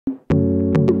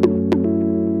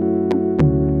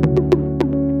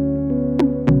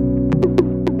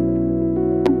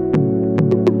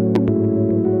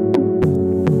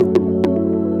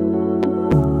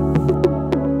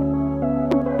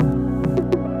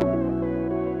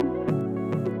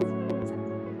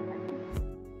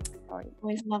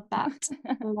always love that.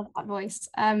 I love that voice.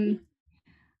 I'm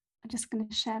just going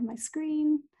to share my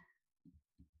screen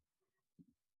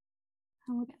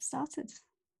and we'll get started.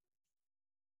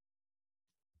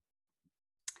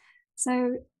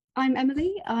 So I'm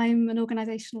Emily. I'm an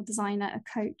organisational designer, a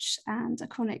coach, and a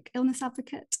chronic illness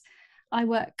advocate. I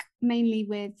work mainly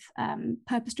with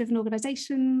purpose-driven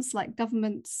organisations like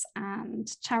governments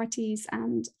and charities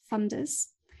and funders.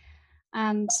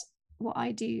 And what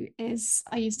I do is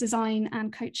I use design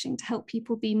and coaching to help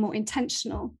people be more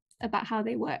intentional about how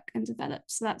they work and develop.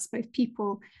 So that's both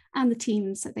people and the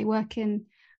teams that they work in,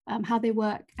 how they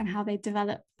work and how they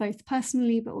develop both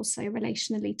personally, but also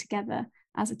relationally together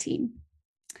as a team.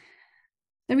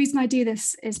 The reason I do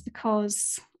this is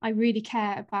because I really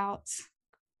care about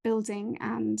building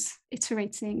and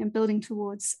iterating and building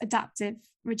towards adaptive,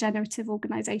 regenerative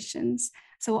organisations.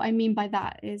 So what I mean by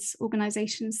that is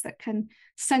organisations that can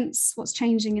sense what's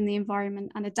changing in the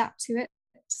environment and adapt to it.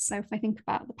 So if I think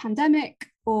about the pandemic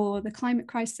or the climate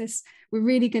crisis, we're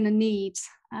really going to need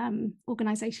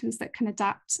organisations that can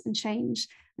adapt and change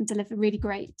and deliver really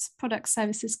great products,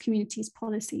 services, communities,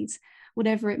 policies,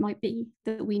 whatever it might be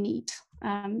that we need.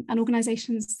 And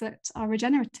organisations that are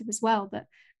regenerative as well, that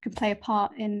can play a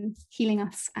part in healing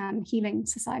us and healing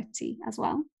society as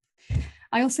well.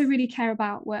 I also really care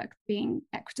about work being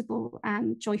equitable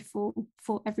and joyful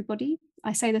for everybody.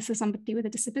 I say this as somebody with a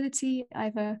disability. I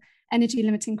have an energy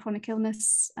limiting chronic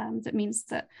illness that means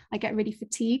that I get really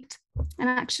fatigued. And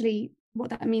actually what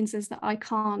that means is that I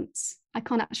can't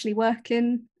actually work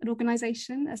in an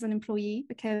organisation as an employee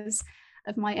because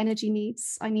of my energy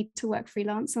needs. I need to work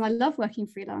freelance and I love working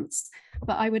freelance,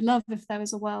 but I would love if there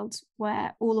was a world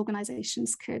where all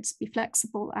organisations could be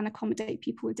flexible and accommodate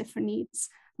people with different needs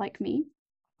like me.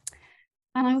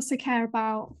 And I also care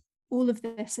about all of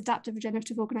this, adaptive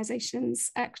regenerative organisations,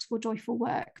 equitable, joyful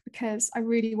work, because I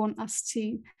really want us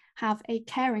to have a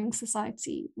caring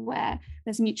society where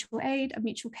there's mutual aid and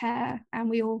mutual care and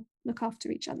we all look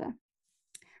after each other.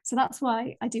 So that's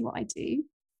why I do what I do.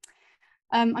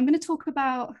 I'm going to talk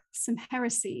about some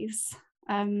heresies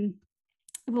of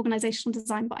organisational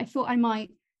design, but I thought it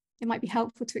might be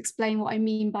helpful to explain what I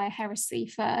mean by a heresy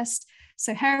first.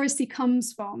 So heresy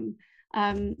comes from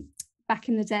back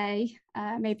in the day,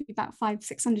 maybe about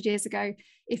 500-600 years ago.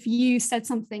 If you said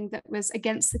something that was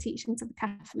against the teachings of the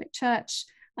Catholic Church,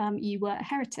 you were a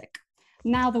heretic.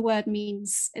 Now the word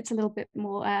means it's a little bit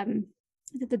more,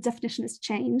 the definition has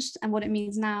changed, and what it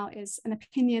means now is an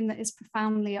opinion that is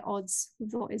profoundly at odds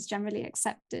with what is generally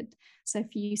accepted. So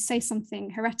if you say something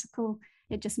heretical,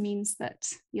 it just means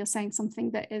that you're saying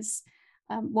something that is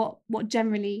what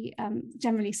generally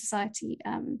society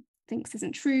thinks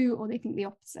isn't true, or they think the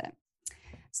opposite.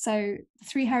 So the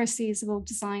three heresies of org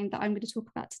design that I'm going to talk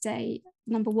about today: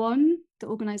 number one, that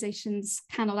organizations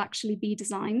cannot actually be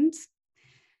designed,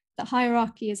 that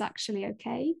hierarchy is actually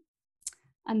okay,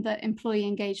 and that employee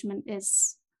engagement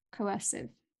is coercive.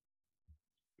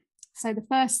 So the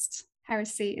first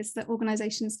heresy is that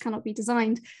organizations cannot be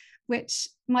designed, which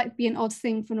might be an odd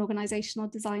thing for an organizational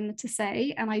designer to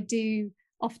say. And I do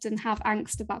often have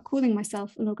angst about calling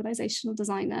myself an organizational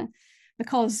designer,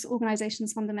 because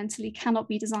organizations fundamentally cannot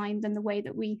be designed in the way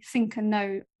that we think and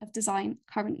know of design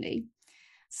currently.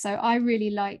 So I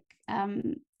really like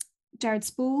Jared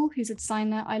Spool, who's a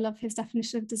designer. I love his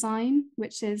definition of design,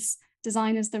 which is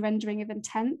design is the rendering of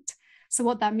intent. So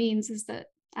what that means is that,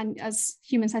 and as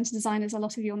human-centered designers, a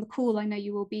lot of you on the call, I know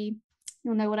you'll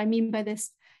know what I mean by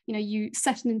this. You know, you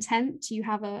set an intent, you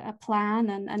have a plan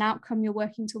and an outcome you're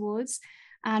working towards.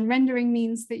 And rendering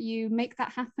means that you make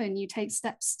that happen. You take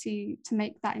steps to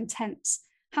make that intent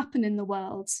happen in the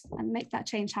world and make that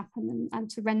change happen and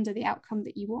to render the outcome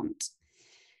that you want.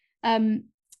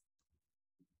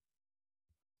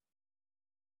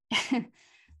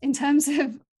 In terms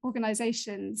of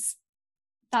organizations,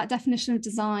 that definition of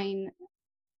design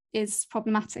is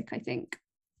problematic, I think.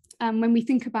 When we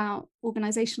think about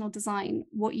organizational design,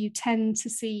 what you tend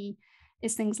to see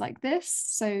is things like this.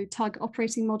 So target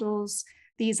operating models,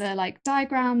 these are like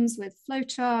diagrams with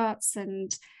flowcharts,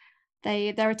 and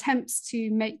they're attempts to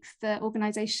make the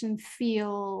organization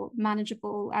feel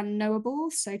manageable and knowable.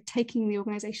 So taking the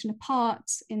organization apart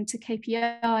into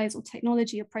KPIs or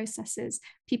technology or processes,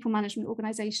 people management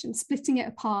organization, splitting it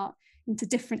apart into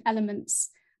different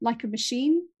elements like a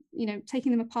machine, you know,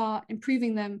 taking them apart,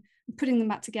 improving them, and putting them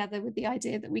back together with the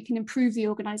idea that we can improve the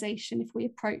organization if we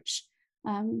approach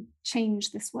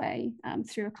change this way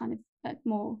through a kind of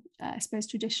more, I suppose,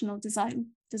 traditional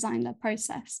design-led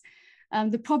process.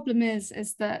 The problem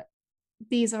is that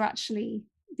these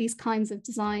kinds of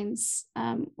designs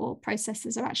or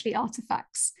processes are actually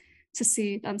artifacts to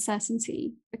soothe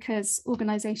uncertainty, because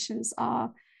organizations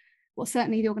are, well,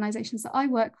 certainly the organizations that I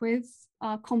work with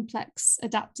are complex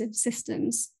adaptive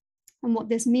systems. And what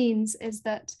this means is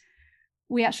that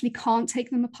we actually can't take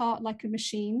them apart like a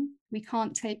machine. We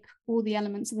can't take all the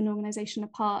elements of an organization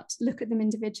apart, look at them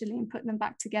individually and put them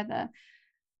back together.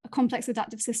 A complex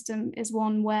adaptive system is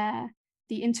one where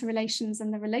the interrelations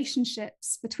and the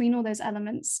relationships between all those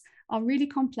elements are really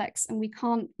complex, and we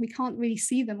can't really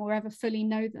see them or ever fully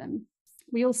know them.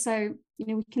 We also,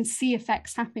 we can see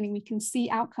effects happening, we can see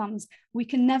outcomes. We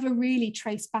can never really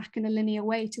trace back in a linear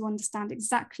way to understand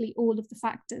exactly all of the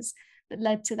factors that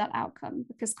led to that outcome,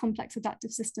 because complex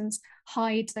adaptive systems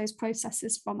hide those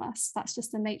processes from us. That's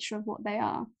just the nature of what they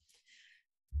are.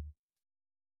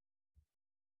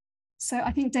 So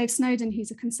I think Dave Snowden,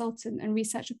 who's a consultant and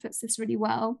researcher, puts this really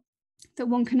well, that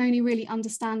one can only really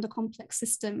understand a complex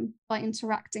system by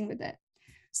interacting with it.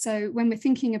 So when we're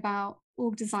thinking about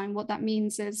org design, what that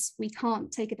means is we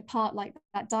can't take it apart like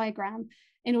that diagram.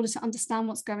 In order to understand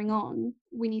what's going on,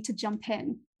 we need to jump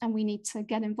in and we need to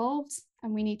get involved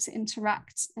and we need to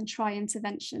interact and try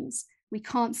interventions. We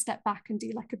can't step back and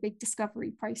do like a big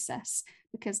discovery process,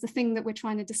 because the thing that we're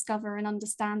trying to discover and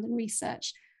understand and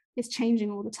research is changing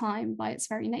all the time by its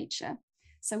very nature.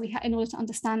 So in order to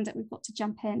understand it, we've got to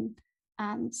jump in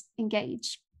and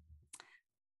engage.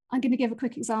 I'm going to give a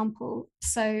quick example.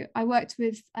 So I worked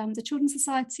with the Children's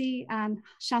Society, and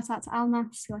shout out to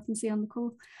Almas, who I can see on the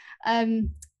call.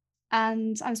 And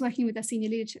I was working with their senior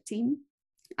leadership team.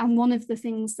 And one of the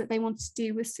things that they wanted to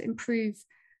do was to improve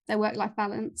their work-life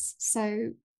balance.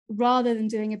 So rather than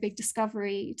doing a big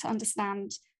discovery to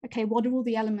understand, okay, what are all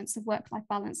the elements of work-life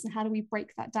balance and how do we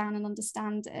break that down and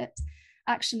understand it?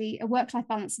 Actually, a work-life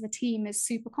balance of a team is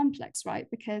super complex, right?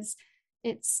 Because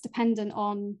it's dependent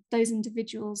on those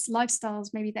individuals'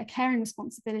 lifestyles, maybe their caring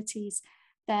responsibilities,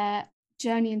 their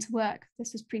journey into work.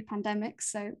 This was pre-pandemic,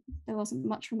 so there wasn't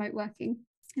much remote working.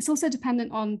 It's also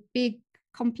dependent on big,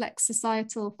 complex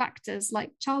societal factors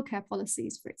like childcare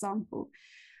policies, for example.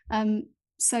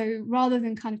 So rather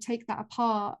than kind of take that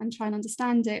apart and try and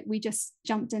understand it, we just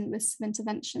jumped in with some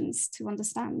interventions to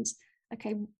understand,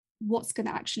 okay, what's going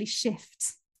to actually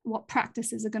shift? What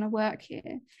practices are going to work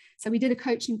here? So we did a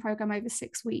coaching program over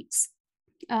 6 weeks,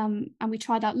 and we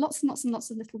tried out lots and lots and lots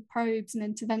of little probes and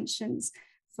interventions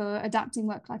for adapting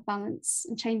work-life balance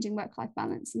and changing work-life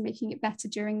balance and making it better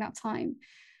during that time.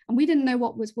 And we didn't know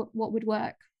what would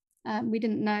work. We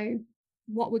didn't know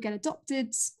what would get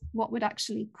adopted, what would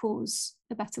actually cause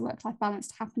a better work-life balance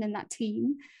to happen in that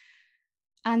team.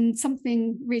 And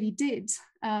something really did,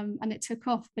 and it took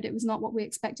off, but it was not what we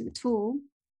expected at all.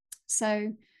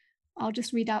 So I'll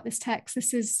just read out this text.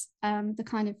 This is the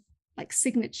kind of like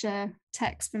signature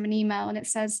text from an email, and it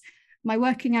says, "My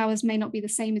working hours may not be the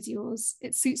same as yours.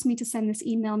 It suits me to send this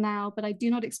email now, but I do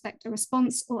not expect a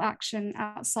response or action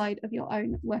outside of your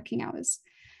own working hours."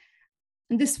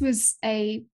 And this was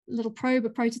a little probe, a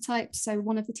prototype. So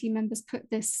one of the team members put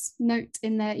this note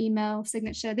in their email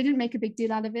signature. They didn't make a big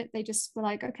deal out of it. They just were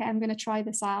like, okay, I'm going to try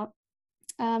this out.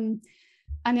 And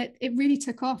it really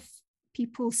took off.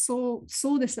 People saw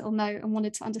this little note and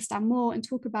wanted to understand more and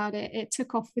talk about it. It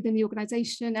took off within the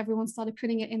organization. Everyone started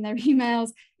putting it in their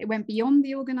emails. It went beyond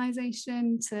the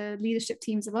organization to leadership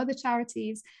teams of other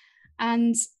charities.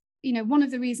 And, one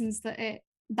of the reasons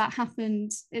that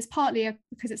happened is partly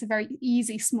because it's a very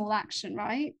easy, small action,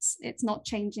 right? It's not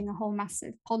changing a whole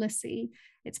massive policy.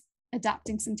 It's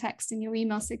adapting some text in your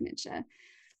email signature.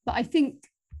 But I think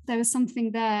there was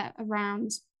something there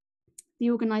around the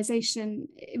organization.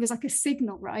 It was like a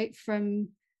signal, right, from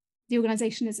the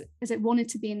organization as it wanted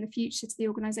to be in the future to the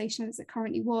organization as it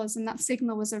currently was. And that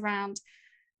signal was around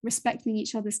respecting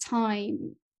each other's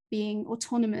time, being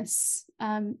autonomous,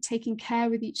 taking care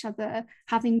with each other,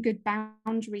 having good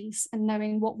boundaries, and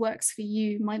knowing what works for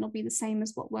you might not be the same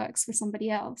as what works for somebody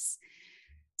else.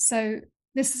 So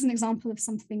this is an example of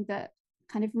something that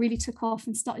kind of really took off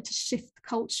and started to shift the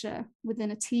culture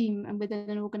within a team and within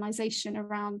an organization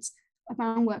around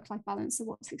work-life balance and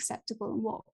what's acceptable and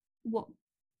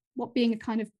what being a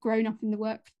kind of grown-up in the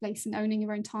workplace and owning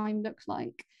your own time look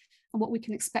like, and what we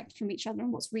can expect from each other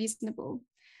and what's reasonable.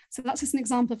 So that's just an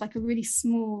example of like a really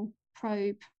small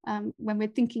probe. When we're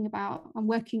thinking about and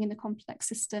working in a complex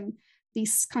system,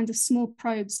 these kinds of small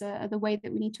probes are the way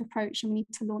that we need to approach, and we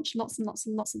need to launch lots and lots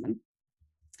and lots of them.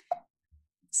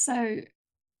 So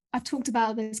I've talked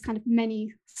about those kind of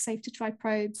many safe to try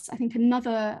probes. I think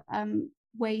another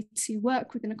way to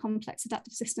work within a complex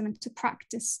adaptive system and to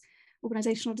practice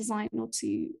organizational design or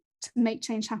to make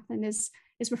change happen is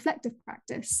is reflective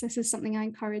practice. This is something I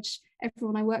encourage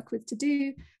everyone I work with to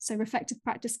do. So reflective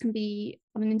practice can be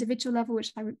on an individual level,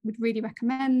 which I would really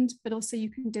recommend, but also you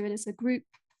can do it as a group.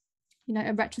 You know,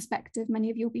 a retrospective, many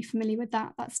of you will be familiar with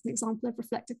that. That's an example of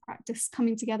reflective practice,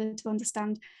 coming together to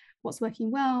understand what's working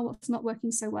well, what's not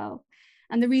working so well.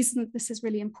 And the reason that this is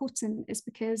really important is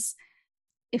because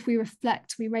if we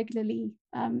reflect, we regularly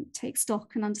take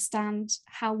stock and understand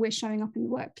how we're showing up in the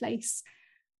workplace,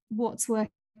 what's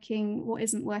working, what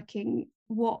isn't working,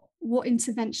 what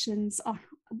interventions are,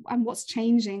 and what's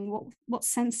changing, what's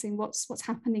sensing, what's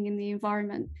happening in the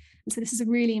environment. And so this is a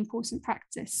really important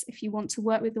practice if you want to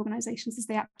work with organizations as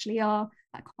they actually are,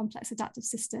 that complex adaptive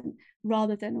system,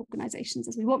 rather than organizations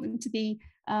as we want them to be,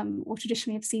 or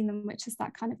traditionally have seen them, which is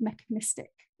that kind of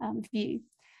mechanistic view.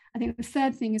 I think the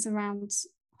third thing is around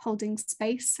holding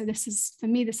space. So this is, for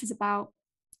me, this is about,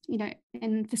 you know,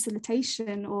 in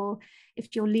facilitation, or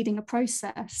if you're leading a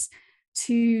process,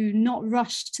 to not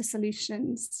rush to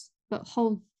solutions, but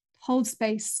hold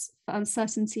space for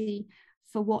uncertainty,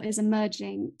 for what is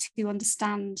emerging, to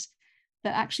understand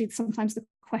that actually sometimes the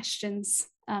questions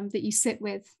that you sit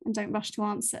with and don't rush to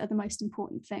answer are the most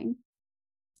important thing.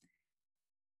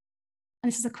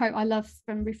 And this is a quote I love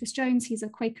from Rufus Jones. He's a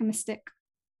Quaker mystic.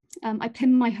 I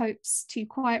pin my hopes to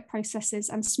quiet processes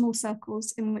and small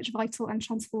circles in which vital and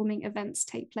transforming events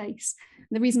take place.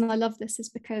 And the reason I love this is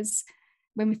because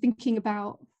when we're thinking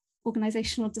about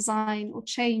organizational design or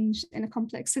change in a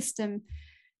complex system,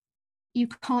 you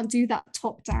can't do that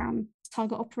top-down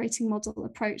target operating model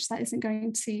approach. That isn't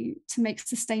going to make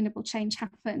sustainable change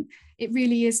happen. It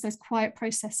really is those quiet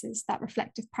processes, that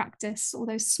reflective practice, or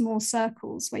those small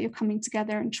circles where you're coming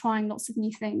together and trying lots of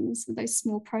new things, and those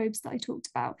small probes that I talked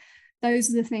about. Those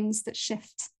are the things that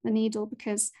shift the needle,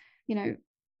 because, you know,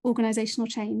 organizational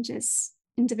change is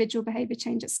individual behavior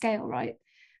change at scale, right?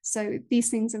 So these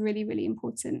things are really, really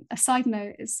important. A side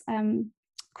note is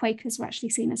Quakers were actually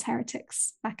seen as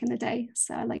heretics back in the day.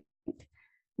 So I like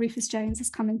Rufus Jones has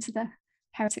come into the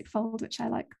heretic fold, which I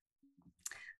like.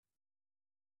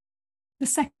 The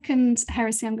second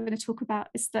heresy I'm going to talk about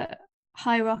is that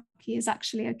hierarchy is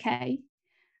actually okay.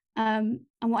 And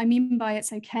what I mean by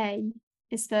it's okay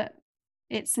is that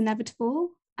it's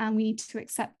inevitable and we need to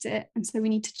accept it. And so we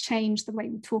need to change the way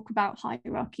we talk about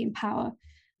hierarchy and power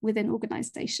within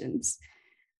organizations.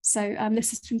 So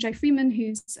this is from Jo Freeman,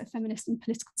 who's a feminist and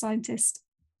political scientist.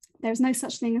 There is no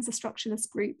such thing as a structureless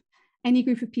group. Any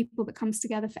group of people that comes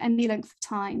together for any length of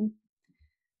time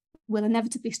will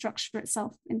inevitably structure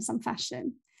itself in some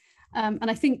fashion. And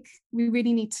I think we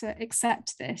really need to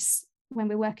accept this when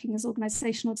we're working as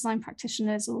organizational design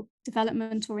practitioners or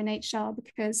development or in HR,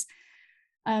 because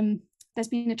there's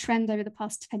been a trend over the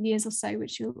past 10 years or so,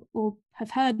 which you'll all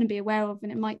have heard and be aware of,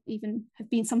 and it might even have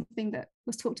been something that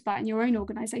was talked about in your own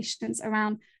organizations,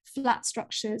 around flat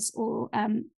structures or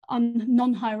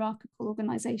non-hierarchical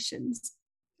organizations.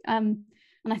 And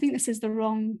I think this is the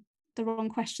wrong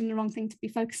question, the wrong thing to be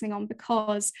focusing on,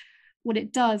 because what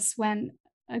it does when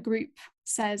a group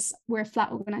says we're a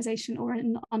flat organization or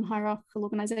an unhierarchical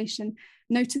organization,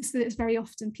 notice that it's very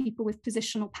often people with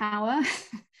positional power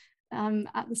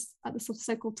at the sort of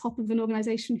so-called top of an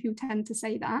organization who tend to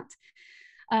say that.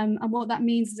 And what that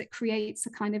means is it creates a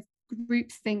kind of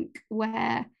groupthink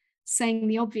where saying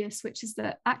the obvious, which is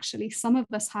that actually some of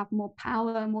us have more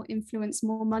power, more influence,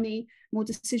 more money, more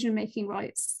decision-making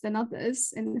rights than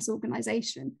others in this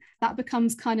organization, that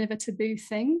becomes kind of a taboo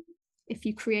thing if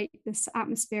you create this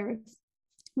atmosphere of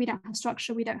we don't have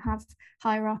structure, we don't have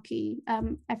hierarchy,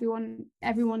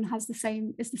 everyone has the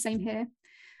same, is the same here.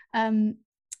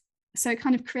 So it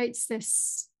kind of creates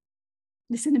this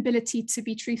inability to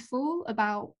be truthful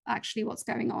about actually what's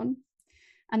going on.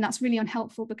 And that's really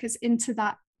unhelpful, because into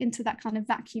that kind of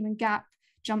vacuum and gap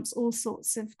jumps all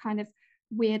sorts of kind of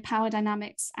weird power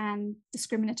dynamics and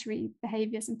discriminatory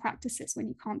behaviors and practices when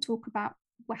you can't talk about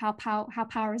how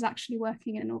power is actually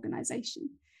working in an organization.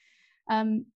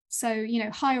 So, you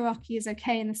know, hierarchy is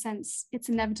okay in the sense it's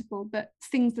inevitable, but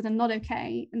things that are not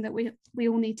okay and that we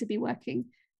all need to be working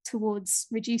towards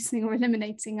reducing or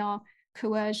eliminating are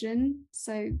coercion,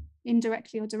 so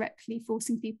indirectly or directly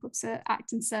forcing people to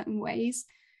act in certain ways,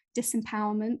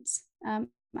 disempowerment, and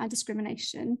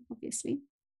discrimination, obviously.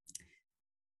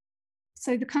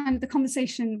 So the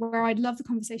conversation where I'd love the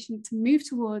conversation to move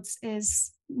towards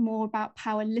is more about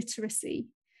power literacy.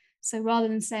 So rather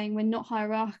than saying we're not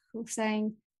hierarchical,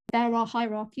 saying there are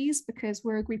hierarchies because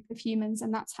we're a group of humans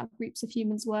and that's how groups of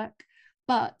humans work,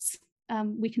 but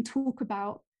we can talk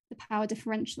about the power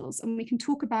differentials, and we can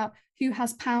talk about who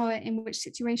has power in which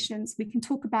situations. We can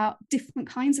talk about different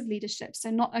kinds of leadership. So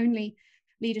not only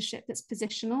leadership that's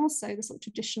positional, so the sort of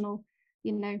traditional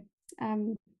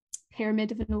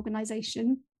pyramid of an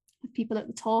organization, with people at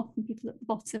the top and people at the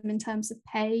bottom in terms of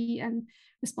pay and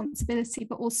responsibility,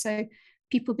 but also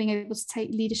people being able to take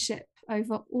leadership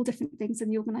over all different things in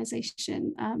the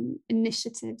organization,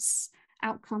 initiatives,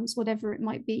 outcomes, whatever it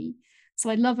might be. So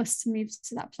I'd love us to move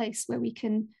to that place where we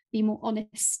can be more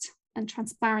honest and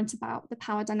transparent about the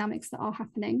power dynamics that are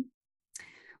happening.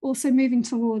 Also moving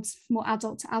towards more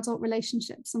adult to adult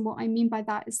relationships. And what I mean by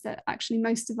that is that actually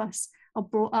most of us are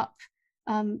brought up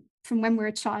from when we're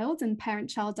a child and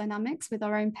parent-child dynamics with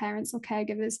our own parents or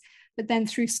caregivers, but then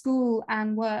through school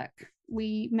and work,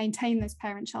 we maintain those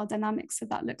parent-child dynamics. So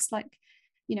that looks like,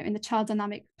 in the child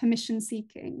dynamic, permission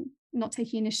seeking, not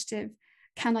taking initiative,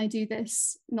 can I do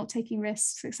this, not taking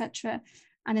risks, etc.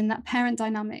 And in that parent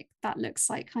dynamic, that looks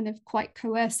like kind of quite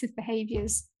coercive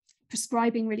behaviors,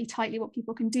 prescribing really tightly what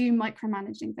people can do,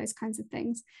 micromanaging, those kinds of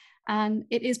things. And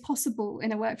it is possible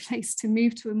in a workplace to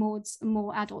move to a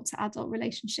more adult to adult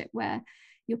relationship where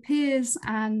your peers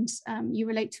and you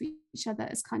relate to each other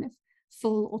as kind of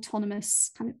full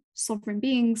autonomous kind of sovereign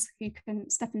beings who can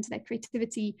step into their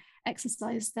creativity,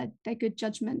 exercise their good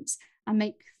judgment and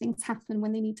make things happen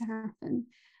when they need to happen.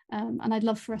 And I'd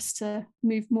love for us to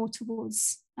move more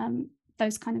towards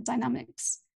those kind of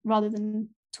dynamics rather than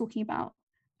talking about,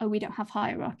 oh, we don't have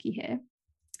hierarchy here.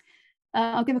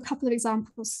 I'll give a couple of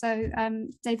examples. So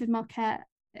David Marquette,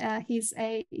 he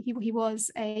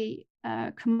was a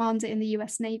commander in the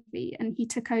US Navy, and he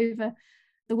took over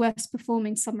the worst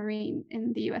performing submarine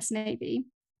in the US Navy.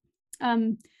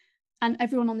 And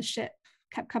everyone on the ship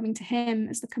kept coming to him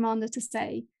as the commander to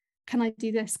say, can I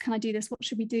do this? Can I do this? What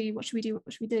should we do? What should we do?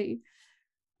 What should we do?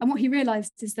 And what he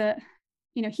realized is that,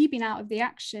 he'd been out of the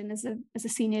action as a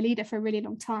senior leader for a really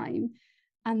long time.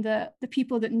 And the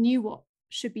people that knew what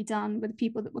should be done were the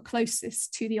people that were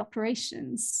closest to the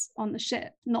operations on the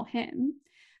ship, not him.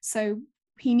 So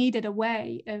he needed a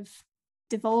way of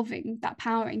devolving that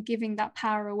power and giving that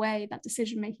power away, that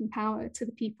decision-making power, to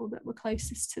the people that were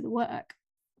closest to the work.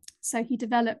 So he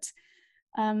developed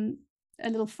a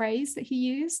little phrase that he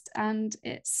used, and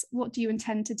it's, what do you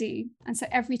intend to do? And so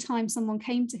every time someone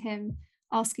came to him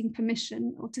asking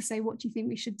permission or to say, what do you think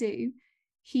we should do?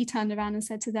 He turned around and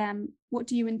said to them, what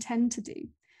do you intend to do?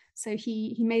 So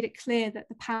he made it clear that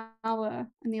the power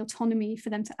and the autonomy for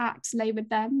them to act lay with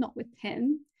them, not with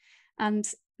him. And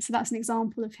so that's an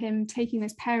example of him taking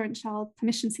those parent-child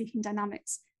permission-seeking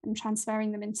dynamics and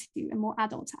transferring them into a more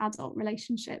adult-to-adult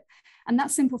relationship. And that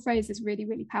simple phrase is really,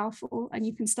 really powerful, and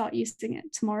you can start using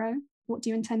it tomorrow. What do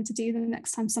you intend to do the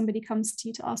next time somebody comes to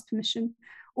you to ask permission?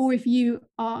 Or if you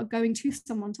are going to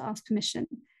someone to ask permission,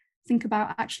 think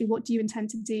about actually, what do you intend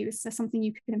to do? Is there something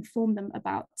you can inform them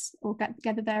about or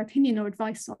gather their opinion or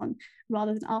advice on,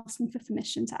 rather than asking for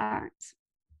permission to act?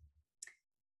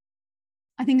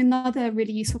 I think another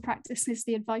really useful practice is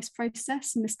the advice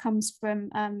process, and this comes from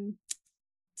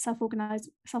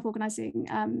self-organizing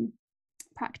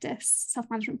practice,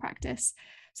 self-management practice.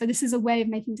 So this is a way of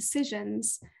making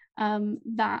decisions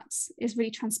that is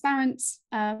really transparent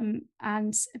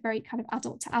and very kind of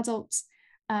adult to adult,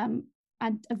 and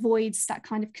avoids that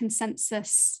kind of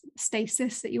consensus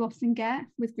stasis that you often get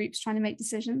with groups trying to make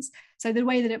decisions. So the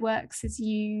way that it works is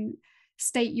you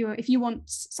state if you want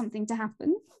something to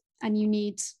happen and you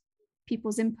need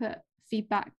people's input,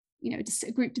 feedback,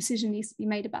 a group decision needs to be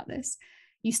made about this.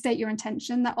 You state your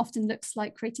intention. That often looks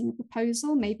like creating a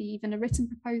proposal, maybe even a written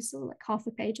proposal, like half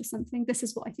a page or something. This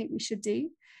is what I think we should do.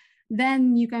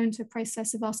 Then you go into a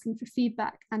process of asking for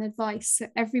feedback and advice. So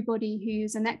everybody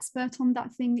who's an expert on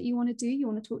that thing that you want to do, you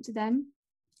want to talk to them.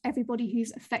 Everybody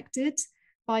who's affected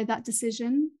by that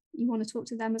decision, you want to talk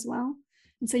to them as well.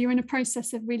 And so you're in a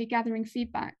process of really gathering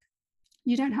feedback.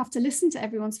 You don't have to listen to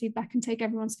everyone's feedback and take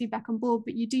everyone's feedback on board,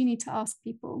 but you do need to ask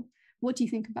people, what do you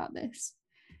think about this?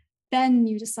 Then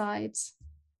you decide,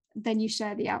 then you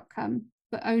share the outcome,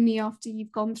 but only after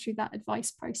you've gone through that advice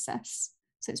process.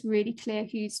 So it's really clear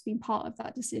who's been part of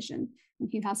that decision and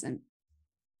who hasn't.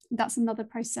 That's another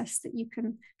process that you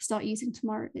can start using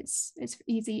tomorrow. It's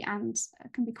easy and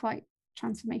can be quite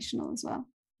transformational as well.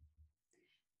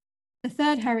 The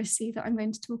third heresy that I'm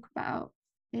going to talk about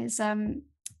is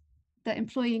that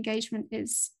employee engagement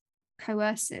is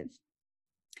coercive.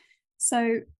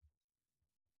 So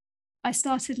I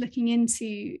started looking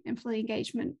into employee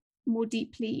engagement more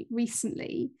deeply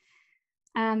recently,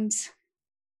 and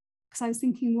because I was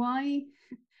thinking,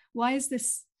 why is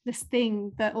this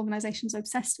thing that organizations are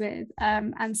obsessed with?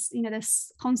 And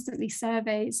there's constantly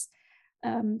surveys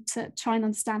to try and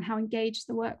understand how engaged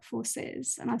the workforce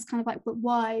is. And I was kind of like, but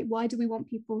why? Why do we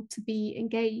want people to be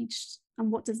engaged?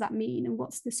 And what does that mean? And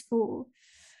what's this for?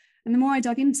 And the more I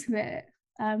dug into it,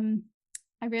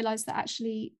 I realized that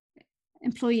actually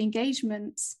employee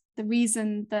engagement, the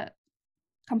reason that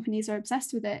companies are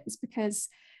obsessed with it is because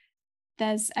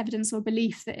there's evidence or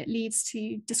belief that it leads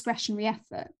to discretionary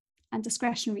effort. And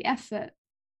discretionary effort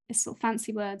is sort of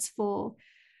fancy words for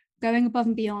going above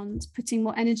and beyond, putting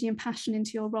more energy and passion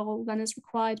into your role than is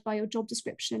required by your job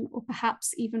description, or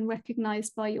perhaps even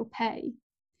recognized by your pay.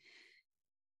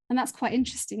 And that's quite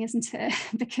interesting, isn't it?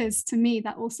 Because to me,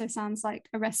 that also sounds like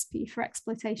a recipe for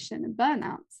exploitation and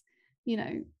burnout, you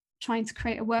know, trying to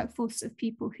create a workforce of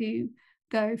people who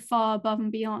go far above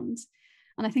and beyond.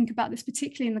 And I think about this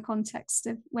particularly in the context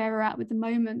of where we're at with the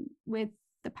moment with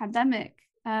the pandemic.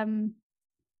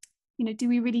 You know, do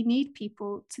we really need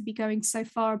people to be going so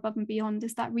far above and beyond?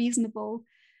 Is that reasonable?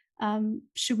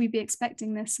 Should we be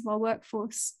expecting this of our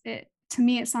workforce? To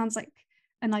me, it sounds like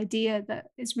an idea that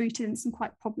is rooted in some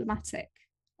quite problematic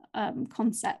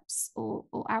concepts or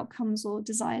outcomes or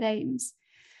desired aims.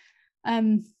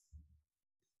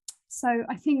 So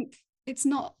I think it's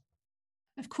not,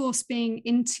 of course, being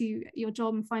into your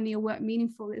job and finding your work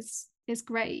meaningful is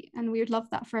great, and we would love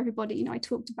that for everybody. You know, I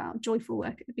talked about joyful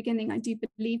work at the beginning. I do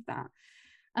believe that,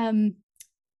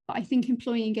 but I think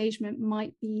employee engagement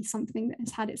might be something that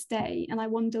has had its day, and I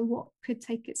wonder what could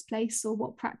take its place, or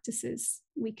what practices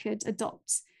we could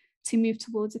adopt to move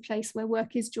towards a place where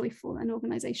work is joyful and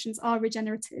organizations are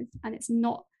regenerative, and it's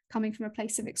not coming from a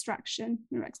place of extraction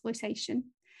or exploitation.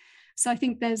 So I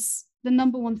think there's the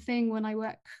number one thing when I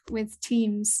work with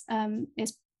teams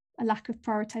is a lack of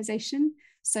prioritization.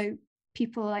 So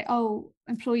people are like, oh,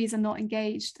 employees are not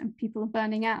engaged and people are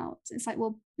burning out. It's like,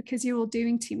 well, because you're all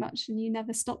doing too much and you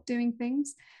never stop doing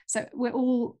things. So we're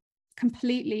all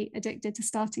completely addicted to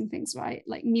starting things, right?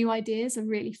 Like, new ideas are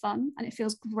really fun, and it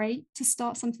feels great to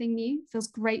start something new. It feels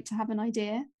great to have an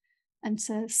idea and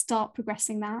to start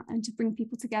progressing that and to bring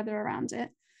people together around it.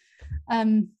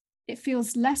 It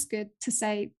feels less good to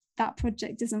say that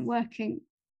project isn't working,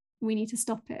 we need to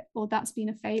stop it, or that's been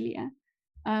a failure.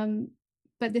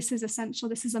 But this is essential.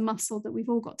 This is a muscle that we've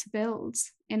all got to build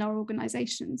in our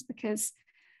organizations, because,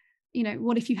 you know,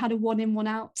 what if you had a one in, one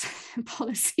out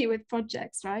policy with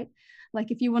projects, right?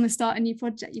 Like, if you want to start a new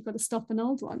project, you've got to stop an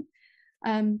old one,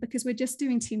 because we're just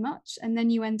doing too much. And then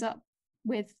you end up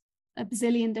with a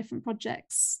bazillion different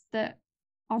projects that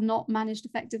are not managed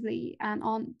effectively and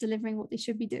aren't delivering what they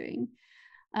should be doing,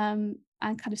 and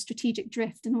kind of strategic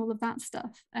drift and all of that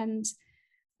stuff. And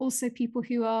also people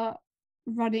who are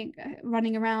running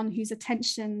around, whose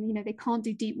attention, you know, they can't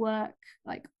do deep work,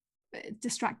 like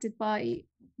distracted by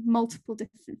multiple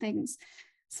different things.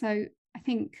 So I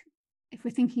think if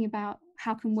we're thinking about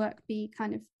how can work be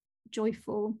kind of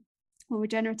joyful or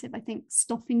regenerative, I think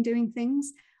stopping doing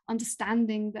things,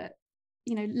 understanding that,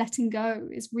 you know, letting go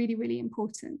is really, really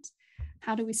important.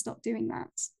 How do we stop doing that?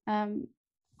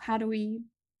 How do we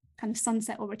kind of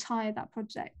sunset or retire that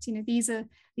project? You know, these are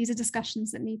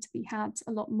discussions that need to be had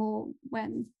a lot more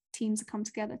when teams come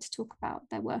together to talk about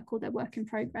their work or their work in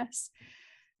progress.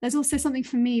 There's also something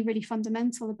for me really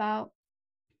fundamental about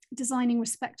designing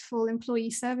respectful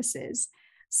employee services.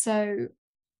 So,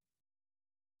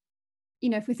 you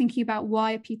know, if we're thinking about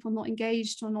why are people not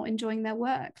engaged or not enjoying their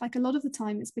work, like, a lot of the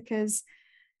time it's because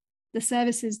the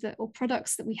services that or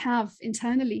products that we have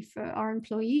internally for our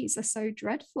employees are so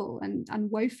dreadful and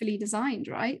woefully designed,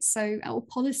 right? So, or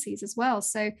policies as well.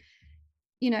 So,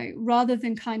 you know, rather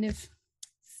than kind of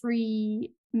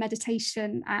free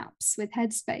meditation apps with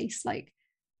Headspace, like,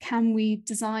 can we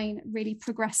design really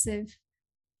progressive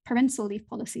parental leave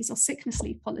policies or sickness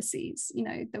leave policies, you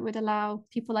know, that would allow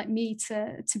people like me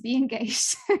to be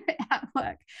engaged at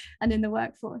work and in the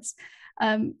workforce?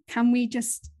 Can we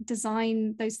just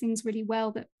design those things really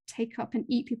well that take up and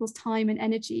eat people's time and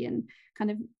energy and kind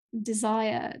of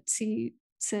desire to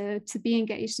be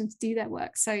engaged and to do their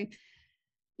work? So,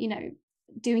 you know,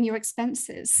 doing your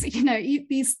expenses, you know,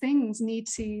 these things need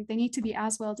to be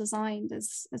as well designed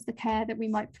as the care that we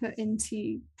might put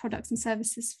into products and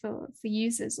services for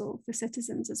users or for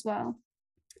citizens as well.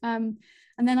 And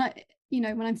then you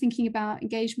know, when I'm thinking about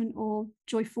engagement or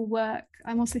joyful work,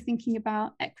 I'm also thinking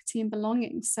about equity and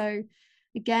belonging. So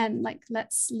again, like,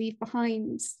 let's leave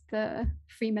behind the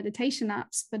free meditation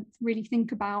apps, but really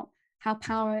think about how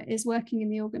power is working in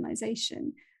the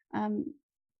organization.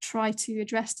 Try to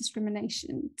address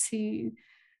discrimination, to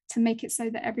make it so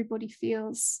that everybody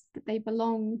feels that they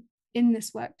belong in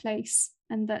this workplace,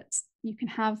 and that you can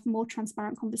have more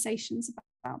transparent conversations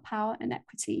about power and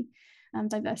equity,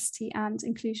 diversity and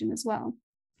inclusion as well.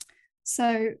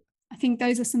 So I think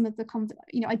those are some of the,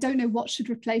 you know, I don't know what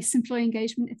should replace employee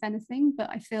engagement, if anything, but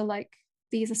I feel like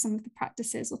these are some of the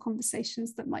practices or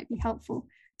conversations that might be helpful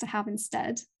to have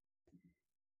instead.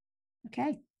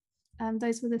 Okay.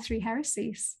 Those were the 3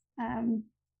 heresies.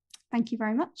 Thank you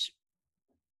very much.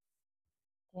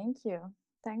 Thank you.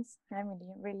 Thanks,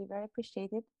 Emily. Really very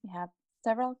appreciated. We have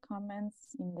several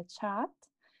comments in the chat.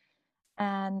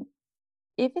 And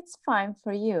if it's fine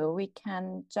for you, we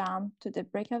can jump to the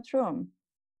breakout room.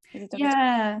 Is it okay?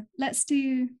 Yeah, let's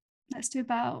do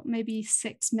about maybe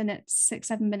 6 minutes,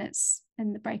 6-7 minutes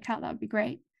in the breakout. That would be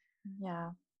great.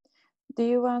 Yeah. Do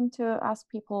you want to ask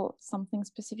people something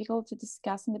specific to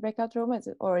discuss in the breakout room,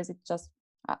 or is it just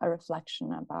a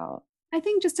reflection about? I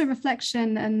think just a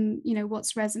reflection and, you know,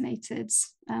 what's resonated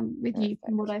with you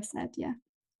from what I've said. Yeah.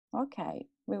 Okay,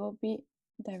 we will be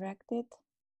directed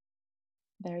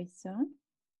very soon.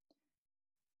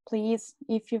 Please,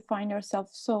 if you find yourself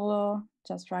solo,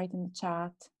 just write in the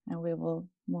chat and we will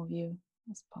move you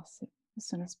as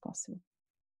soon as possible.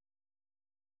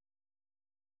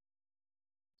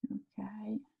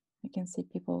 Okay, I can see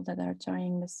people that are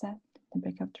joining the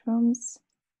breakout rooms.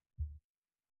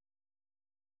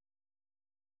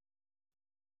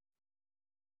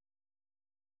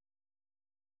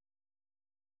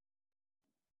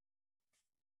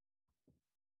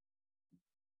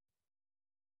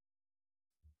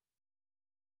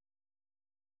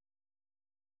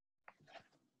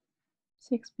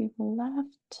 Six people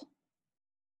left.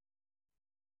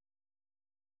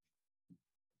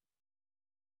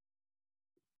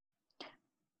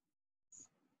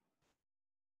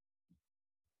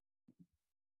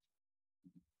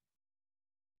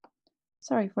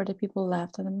 Sorry for the people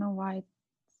left. I don't know why it's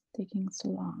taking so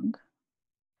long.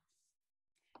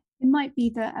 It might be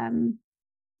that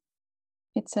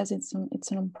it says it's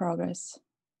in progress.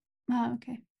 Oh,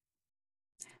 okay.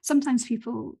 Sometimes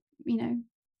people, you know,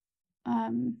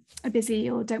 are busy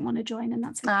or don't want to join, and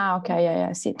that's okay. Ah, okay, yeah,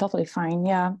 I see, totally fine,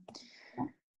 yeah.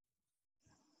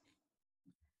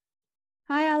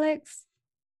 Hi, Alex.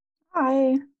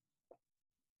 Hi.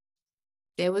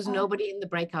 There was nobody in the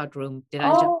breakout room. Did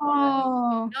I jump?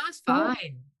 No, it's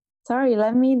fine. Sorry,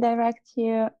 let me direct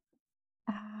you.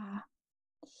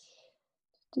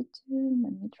 Let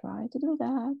me try to do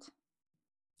that.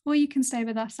 Or you can stay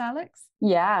with us, Alex.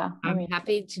 Yeah, I'm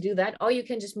happy to do that. Or you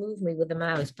can just move me with the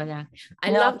mouse. But I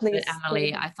loved it,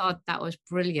 Emily. I thought that was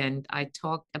brilliant. I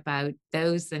talked about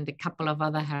those and a couple of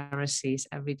other heresies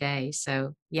every day.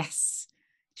 So yes,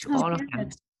 to all of them.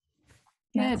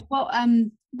 Good.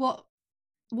 Well,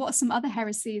 what are some other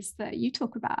heresies that you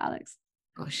talk about, Alex?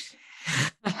 Gosh.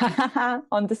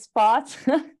 On the spot.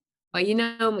 Well, you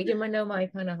might know my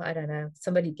kind of, I don't know,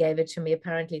 somebody gave it to me.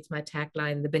 Apparently it's my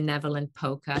tagline, the benevolent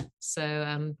poker.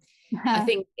 So I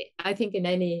think in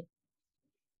any,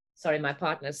 sorry, my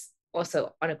partner's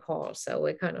also on a call, so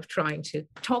we're kind of trying to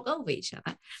talk over each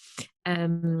other.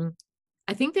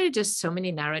 I think there are just so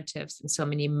many narratives and so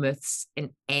many myths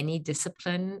in any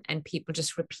discipline, and people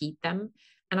just repeat them.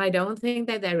 And I don't think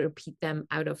that they repeat them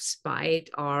out of spite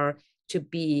or to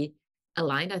be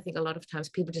aligned. I think a lot of times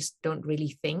people just don't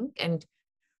really think, and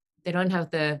they don't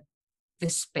have the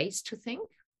space to think.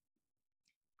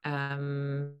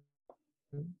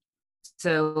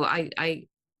 So I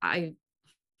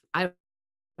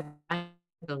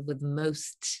with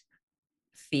most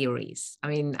theories. I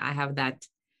mean, I have that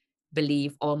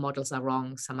belief all models are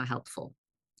wrong, some are helpful.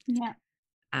 Yeah.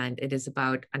 And it is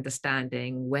about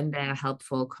understanding when they're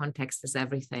helpful. Context is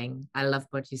everything. I love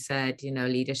what you said,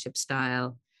 leadership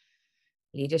style.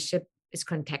 Leadership is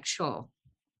contextual.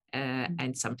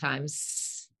 And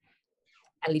sometimes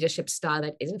a leadership style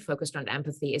that isn't focused on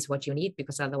empathy is what you need,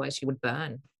 because otherwise you would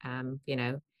burn.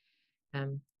 So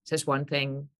it's one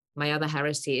thing. My other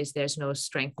heresy is there's no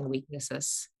strength and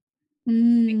weaknesses.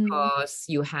 Because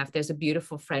there's a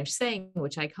beautiful French saying,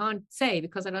 which I can't say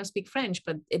because I don't speak French,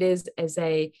 but it is as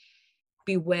a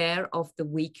beware of the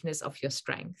weakness of your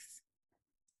strength,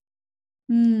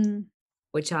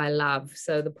 which I love.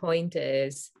 So the point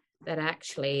is that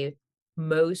actually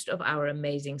most of our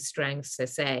amazing strengths, they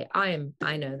say, I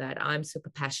know that I'm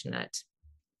super passionate.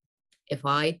 If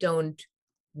I don't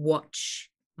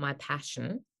watch my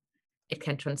passion, it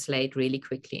can translate really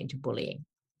quickly into bullying.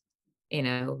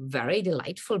 Very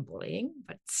delightful bullying,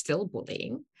 but still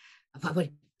bullying. But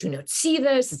do not see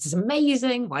this. This is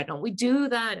amazing. Why don't we do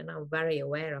that? And I'm very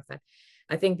aware of that.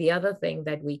 I think the other thing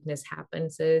that weakness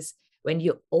happens is when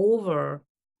you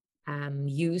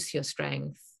use your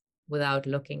strength without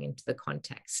looking into the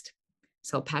context.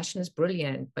 So passion is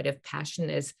brilliant, but if passion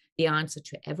is the answer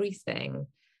to everything,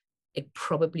 it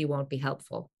probably won't be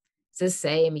helpful. It's the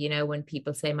same, when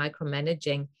people say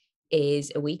micromanaging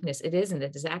is a weakness. It isn't.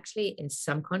 It is actually, in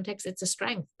some contexts, it's a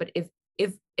strength. But if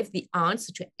the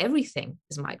answer to everything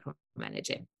is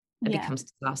micromanaging, it becomes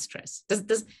disastrous.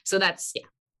 So that's, yeah.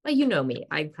 well, you know me,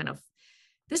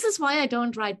 this is why I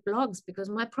don't write blogs, because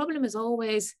my problem is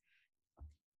always,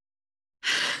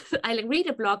 I read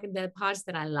a blog and there are parts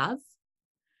that I love,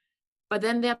 but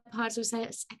then there are parts who say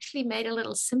it's actually made a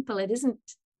little simple. This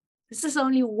is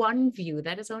only one view.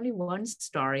 That is only one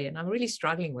story. And I'm really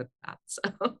struggling with that. So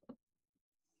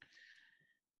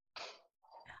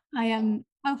I am.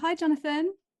 Oh, hi,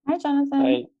 Jonathan. Hi, Jonathan.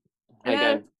 Hey, how you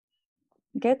going?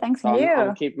 Good, thanks. So You?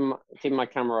 I'm keeping my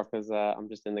camera off as I'm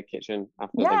just in the kitchen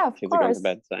after the kids are going to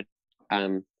bed. So,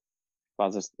 I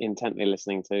was just intently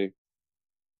listening to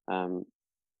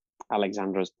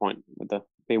Alexandra's point with the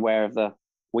beware of the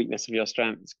weakness of your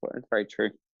strength. It's very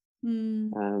true.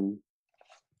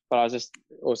 But I was just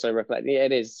also reflecting.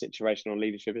 It is situational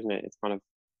leadership, isn't it? It's kind of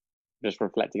just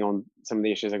reflecting on some of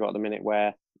the issues I got at the minute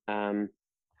where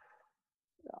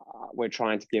we're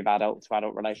trying to give adult to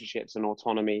adult relationships and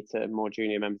autonomy to more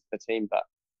junior members of the team, but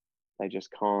they just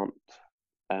can't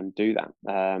do that,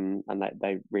 and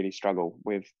they really struggle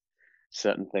with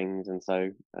certain things. And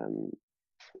so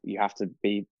you have to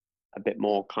be a bit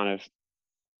more kind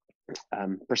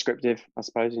of prescriptive, I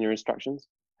suppose, in your instructions,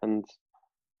 and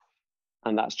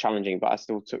that's challenging. But I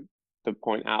still took the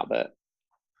point out that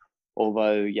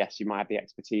although yes, you might have the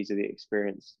expertise or the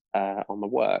experience on the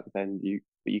work, then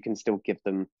you can still give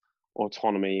them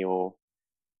autonomy or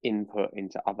input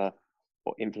into other,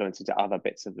 or influence into other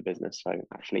bits of the business. So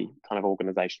actually kind of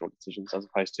organizational decisions as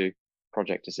opposed to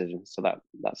project decisions. So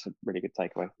that's a really good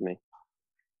takeaway for me.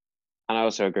 And I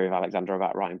also agree with Alexandra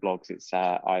about writing blogs. It's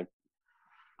I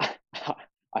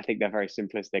think they're very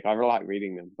simplistic. I really like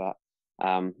reading them, but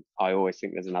I always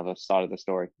think there's another side of the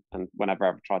story. And whenever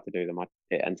I've tried to do them,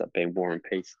 it ends up being War and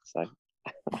Peace. So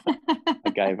I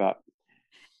gave up.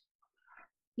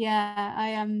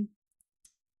 Yeah,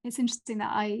 it's interesting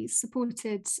that I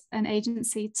supported an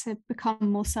agency to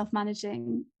become more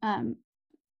self-managing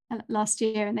last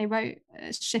year, and they wrote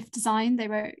Shift Design. They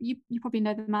wrote, you probably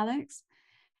know them, Alex.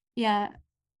 Yeah,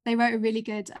 they wrote a really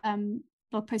good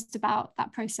blog post about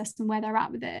that process and where they're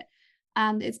at with it.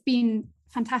 And it's been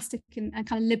fantastic and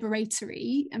kind of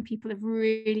liberatory, and people have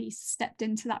really stepped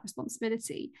into that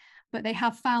responsibility. But they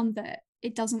have found that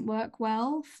it doesn't work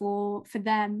well for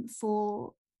them,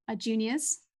 for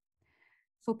juniors,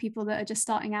 for people that are just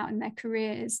starting out in their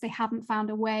careers. They haven't found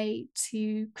a way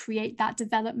to create that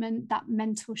development, that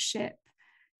mentorship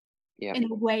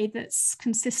in a way that's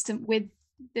consistent with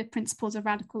the principles of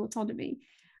radical autonomy.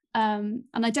 And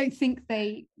I don't think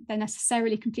they're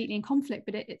necessarily completely in conflict,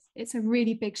 but it's a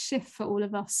really big shift for all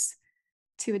of us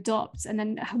to adopt. And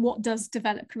then what does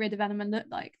career development look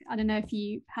like? I don't know if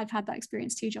you have had that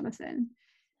experience too, Jonathan.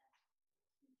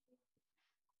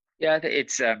 Yeah,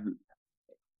 it's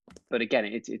but again,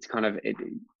 it's kind of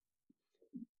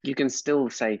you can still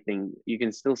say things, you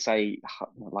can still say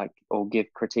like, or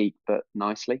give critique, but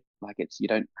nicely. Like you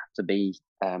don't have to be,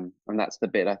 and that's the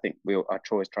bit I think I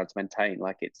always try to maintain.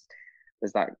 Like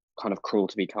there's that kind of cruel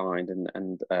to be kind, and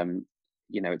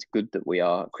it's good that we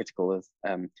are critical of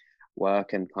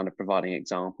work and kind of providing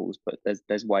examples, but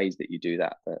there's ways that you do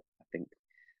that I think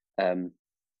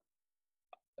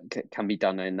can be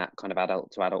done in that kind of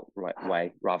adult to adult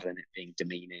way, rather than it being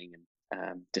demeaning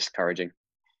and discouraging.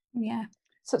 Yeah.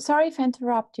 So sorry if I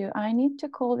interrupt you. I need to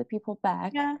call the people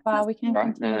back, but we can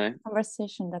continue the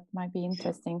conversation that might be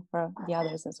interesting for the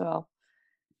others as well.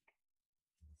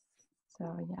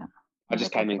 So yeah. I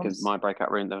just came in because my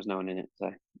breakout room, there was no one in it, so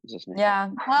it was just me.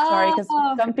 Yeah, sorry, because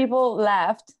some people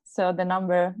left, so the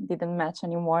number didn't match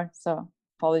anymore. So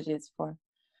apologies for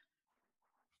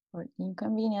the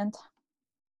inconvenience.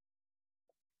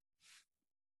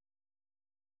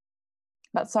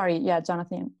 But sorry, yeah,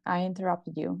 Jonathan, I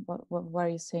interrupted you. What were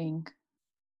you saying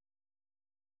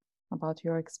about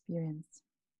your experience?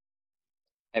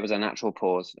 It was a natural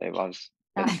pause. It was.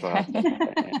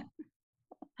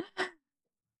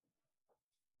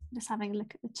 Just having a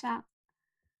look at the chat.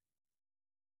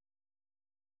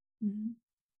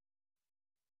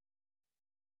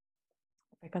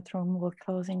 Breakout room will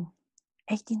close in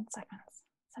 18 seconds,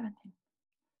 17.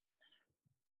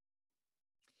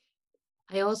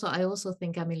 I also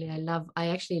think, Amelie, I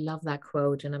actually love that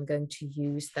quote, and I'm going to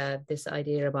use this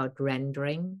idea about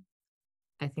rendering.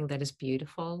 I think that is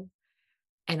beautiful.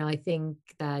 And I think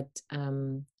that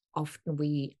often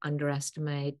we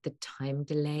underestimate the time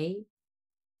delay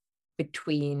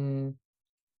between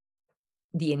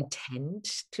the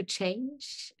intent to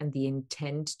change and the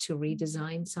intent to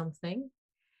redesign something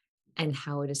and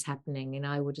how it is happening. And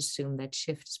I would assume that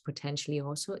Shift is potentially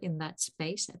also in that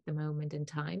space at the moment in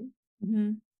time.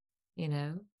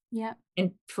 Yeah.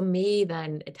 And for me,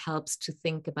 then it helps to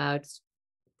think about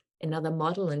another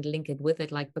model and link it with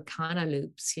it, like Bacana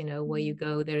loops, you know, where you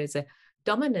go, there is a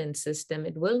dominant system,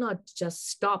 it will not just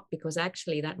stop, because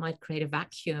actually that might create a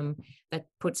vacuum that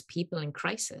puts people in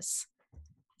crisis.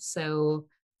 So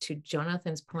to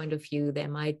Jonathan's point of view, there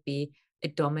might be a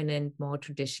dominant, more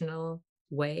traditional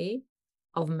way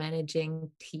of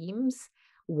managing teams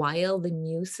while the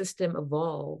new system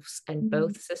evolves, and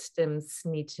both systems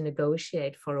need to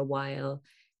negotiate for a while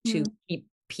to keep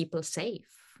people safe.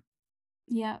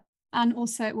 Yeah. And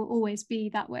also it will always be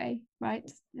that way, right?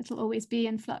 It'll always be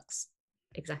in flux.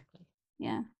 Exactly.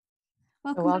 Yeah.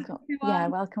 Welcome. Yeah,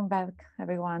 welcome back,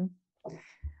 everyone.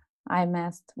 I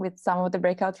messed with some of the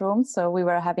breakout rooms, so we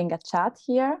were having a chat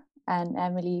here. And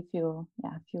Emily, if you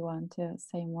want to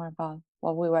say more about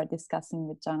what we were discussing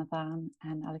with Jonathan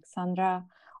and Alexandra,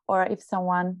 or if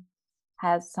someone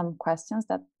has some questions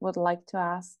that would like to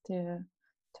ask to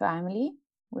Emily,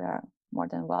 we are more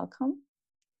than welcome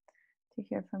to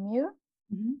hear from you.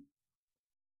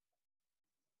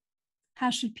 How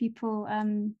should people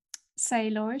say,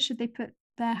 Laura? Should they put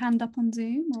their hand up on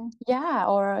Zoom? Or?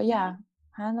 Yeah,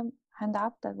 hand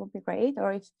up, that would be great.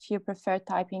 Or if you prefer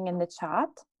typing in the chat,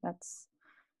 that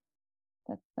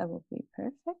would be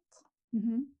perfect.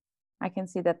 I can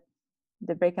see that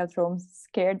the breakout rooms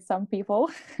scared some people.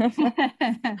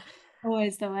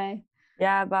 Always the way.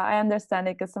 Yeah, but I understand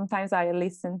it, because sometimes I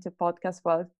listen to podcasts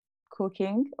while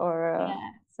cooking, or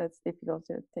so it's difficult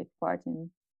to take part in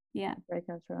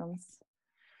breakout rooms.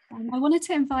 I wanted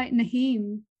to invite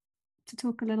Naheem to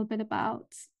talk a little bit about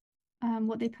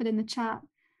what they put in the chat.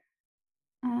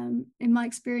 In my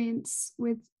experience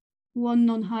with one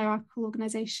non-hierarchical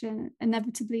organization,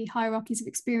 inevitably hierarchies of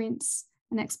experience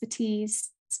and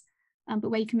expertise, but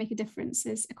where you can make a difference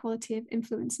is equality of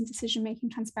influence and decision-making,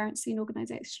 transparency in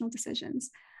organizational decisions.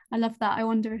 I love that. I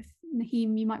wonder if,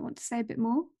 Naheem, you might want to say a bit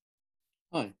more.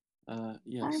 Hi.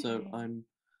 So I'm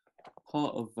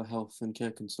part of a health and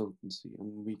care consultancy,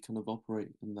 and we kind of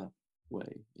operate in that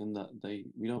way, in that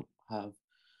we don't have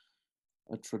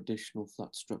a traditional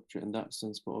flat structure in that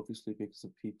sense, but obviously because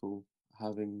of people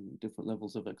having different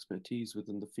levels of expertise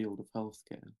within the field of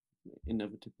healthcare,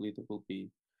 inevitably there will be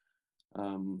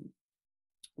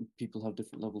people have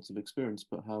different levels of experience.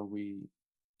 But how we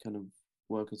kind of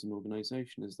work as an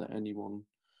organization is that anyone,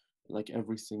 like,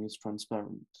 everything is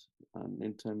transparent, and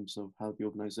in terms of how the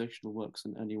organizational works,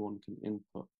 and anyone can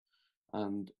input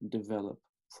and develop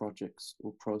projects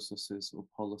or processes or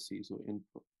policies or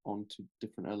input onto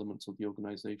different elements of the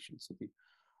organization. So the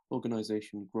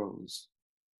organization grows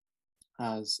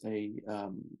as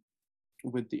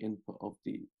with the input of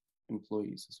the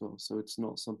employees as well. So it's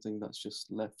not something that's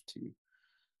just left to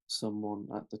someone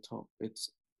at the top.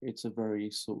 It's a very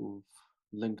sort of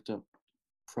linked up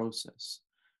process.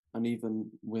 And even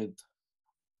with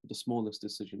the smallest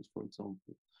decisions, for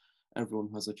example, everyone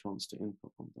has a chance to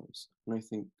input on those. And I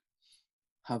think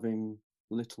having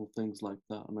little things like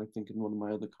that, and I think in one of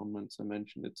my other comments I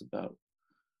mentioned it's about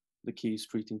the key is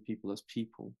treating people as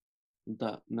people,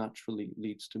 that naturally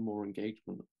leads to more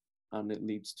engagement, and it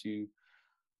leads to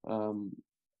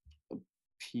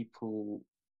people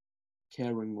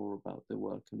caring more about their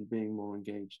work and being more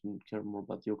engaged and caring more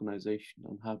about the organization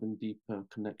and having deeper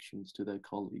connections to their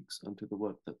colleagues and to the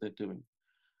work that they're doing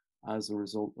as a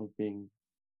result of being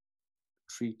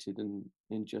treated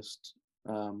in just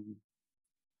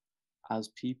as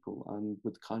people and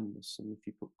with kindness. And if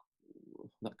you put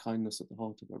that kindness at the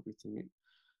heart of everything,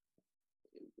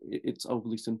 it's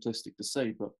overly simplistic to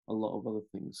say, but a lot of other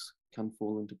things can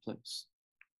fall into place.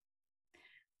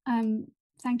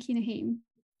 Thank you, Naheem.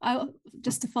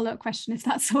 Just a follow-up question, if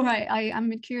that's all right.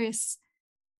 I'm curious,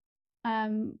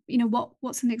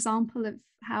 what's an example of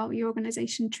how your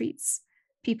organization treats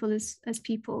people as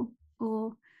people,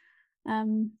 or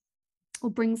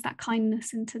brings that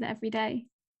kindness into the everyday?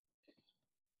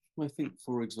 I think,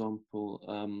 for example,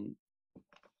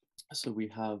 so we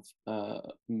have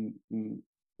in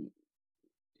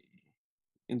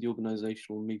the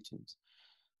organizational meetings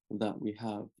that we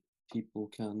have, people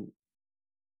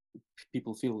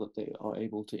feel that they are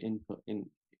able to input in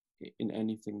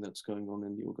anything that's going on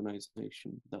in the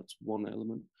organization. That's one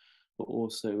element. But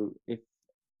also, if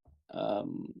a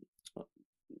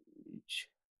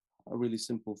really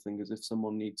simple thing is if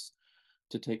someone needs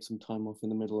to take some time off in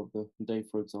the middle of the day,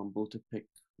 for example, to pick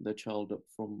their child up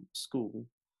from school,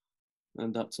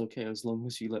 and that's okay as long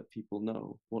as you let people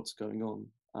know what's going on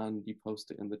and you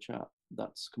post it in the chat.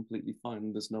 That's completely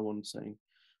fine. There's no one saying,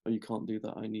 oh, you can't do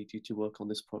that, I need you to work on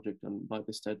this project, and by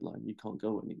this deadline you can't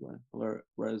go anywhere.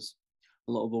 Whereas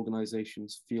a lot of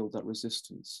organizations feel that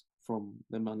resistance from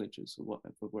their managers or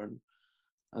whatever, when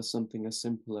as something as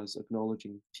simple as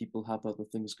acknowledging people have other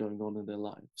things going on in their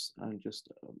lives, and just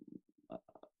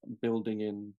building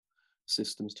in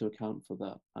systems to account for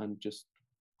that, and just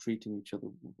treating each other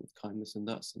with kindness in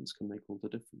that sense can make all the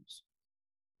difference.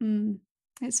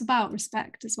 It's about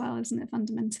respect as well, isn't it,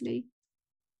 fundamentally?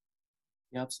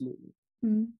 Yeah, absolutely.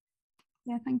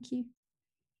 Yeah, thank you.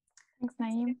 Thanks,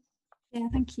 Naeem. Yeah,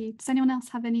 thank you. Does anyone else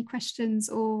have any questions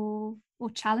or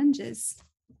challenges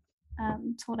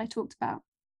to what I talked about?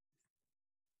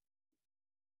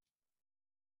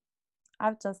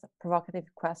 I've just a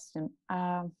provocative question.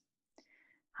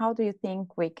 How do you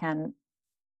think we can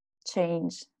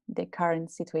change the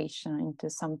current situation into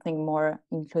something more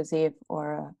inclusive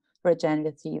or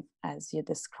regenerative, as you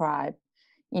describe,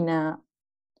 in a,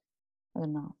 I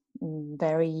don't know,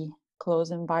 very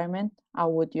closed environment? How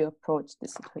would you approach the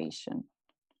situation?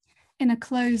 In a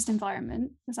closed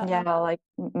environment? Is that yeah, like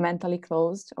mentally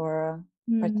closed, or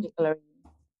particularly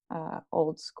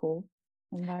old school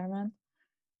environment?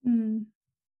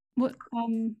 What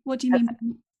do you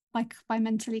mean by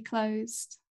mentally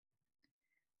closed?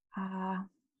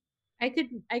 I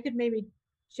could maybe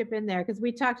chip in there, because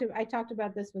I talked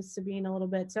about this with Sabine a little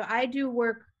bit. So I do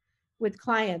work with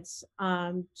clients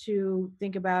to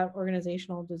think about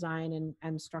organizational design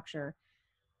and structure.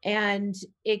 And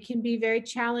it can be very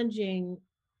challenging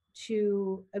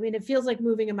to, I mean, it feels like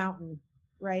moving a mountain,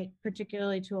 right?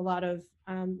 Particularly to a lot of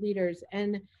leaders.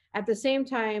 And at the same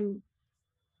time,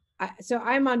 so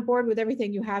I'm on board with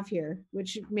everything you have here,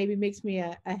 which maybe makes me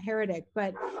a heretic,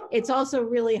 but it's also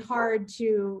really hard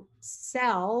to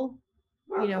sell,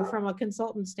 you know, from a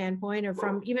consultant standpoint, or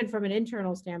even from an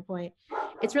internal standpoint.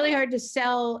 It's really hard to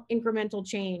sell incremental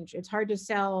change. It's hard to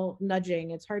sell nudging.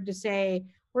 It's hard to say,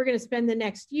 we're going to spend the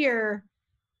next year,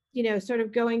 you know, sort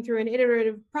of going through an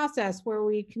iterative process where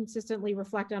we consistently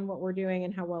reflect on what we're doing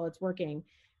and how well it's working.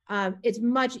 It's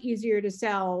much easier to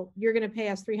sell, you're going to pay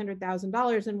us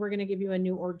 $300,000 and we're going to give you a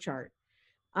new org chart.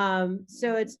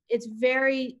 So it's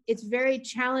very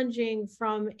challenging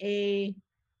from an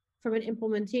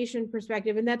implementation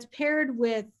perspective. And that's paired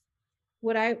with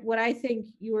what I think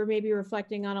you were maybe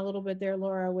reflecting on a little bit there,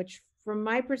 Laura, which from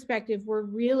my perspective, we're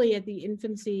really at the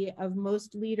infancy of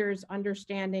most leaders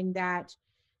understanding that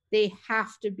they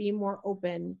have to be more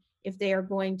open if they are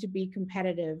going to be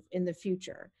competitive in the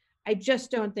future. I just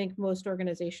don't think most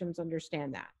organizations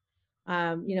understand that.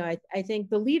 You know, I think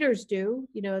the leaders do,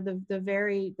 you know, the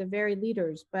very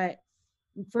leaders, but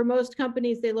for most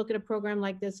companies, they look at a program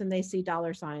like this and they see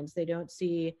dollar signs. They don't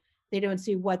see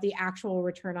what the actual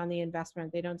return on the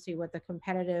investment. They don't see what the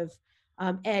competitive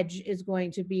edge is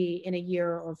going to be in a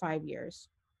year or 5 years.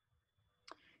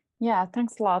 Yeah,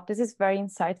 thanks a lot. This is very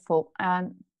insightful.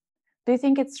 And do you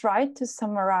think it's right to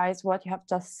summarize what you have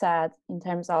just said in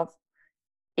terms of,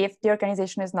 if the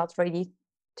organization is not ready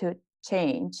to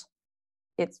change,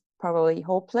 it's probably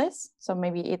hopeless? So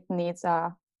maybe it needs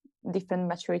a different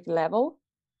maturity level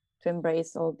to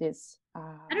embrace all this. I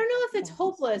don't know if it's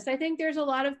hopeless. I think there's a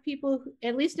lot of people, who,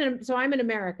 at least so I'm in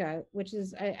America, which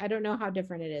is, I don't know how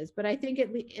different it is, but I think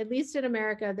at least in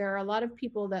America, there are a lot of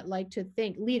people that like to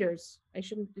think, leaders,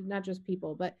 not just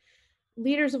people, but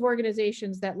leaders of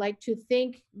organizations that like to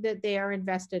think that they are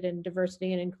invested in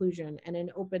diversity and inclusion and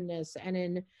in openness and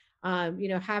in, you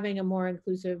know, having a more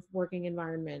inclusive working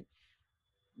environment.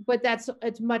 But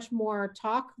it's much more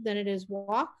talk than it is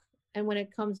walk. And when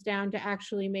it comes down to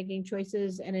actually making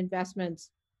choices and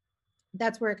investments,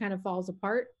 that's where it kind of falls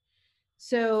apart.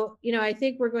 So, you know, I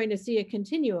think we're going to see a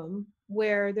continuum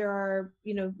where there are,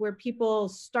 you know, where people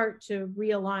start to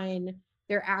realign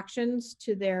their actions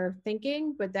to their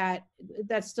thinking, but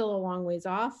that's still a long ways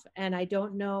off. And I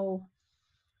don't know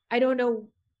how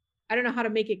to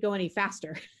make it go any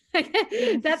faster.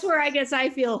 That's where I guess I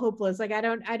feel hopeless. Like I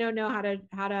don't know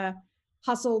how to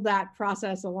hustle that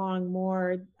process along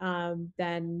more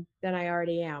than I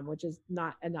already am, which is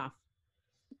not enough.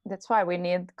 That's why we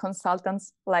need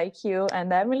consultants like you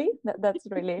and Emily. That's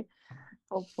really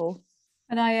helpful.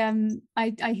 And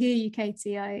I hear you,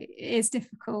 Katie. It is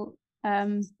difficult.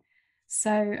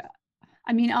 So,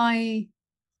 I mean, I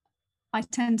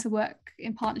tend to work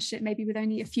in partnership maybe with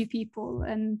only a few people,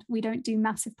 and we don't do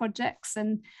massive projects,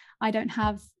 and I don't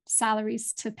have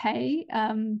salaries to pay.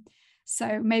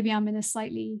 So maybe I'm in a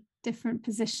slightly different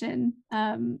position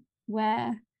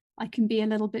where I can be a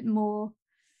little bit more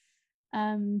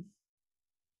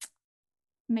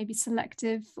maybe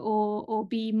selective or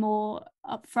be more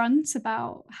upfront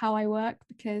about how I work,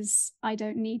 because I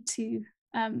don't need to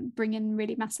bring in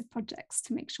really massive projects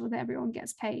to make sure that everyone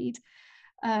gets paid.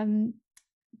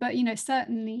 But, you know,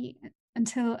 certainly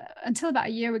until about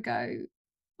a year ago,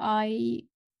 I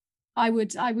I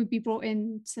would be brought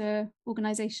into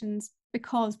organizations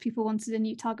because people wanted a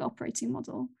new target operating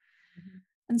model. Mm-hmm.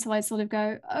 And so I sort of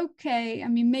go, okay, I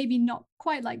mean, maybe not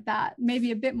quite like that,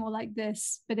 maybe a bit more like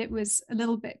this, but it was a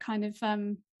little bit kind of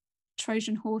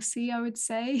Trojan horsey, I would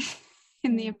say,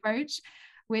 in the approach,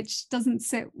 which doesn't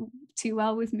sit too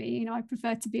well with me. You know, I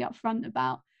prefer to be upfront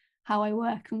about how I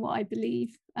work and what I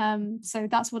believe. So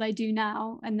that's what I do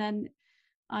now. And then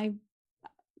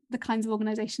the kinds of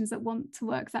organizations that want to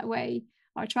work that way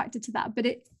are attracted to that. But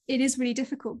it is really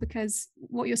difficult, because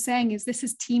what you're saying is this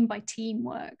is team by team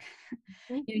work.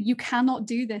 You know, you cannot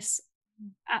do this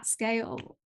at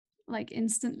scale, like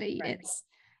instantly. Right. It's,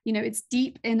 you know, it's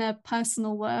deep inner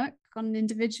personal work on an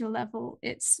individual level.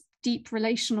 It's deep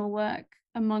relational work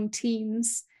among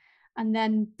teams. And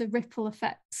then the ripple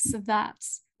effects of that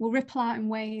will ripple out in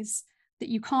ways that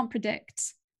you can't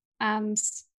predict. And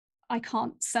I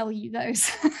can't sell you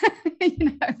those,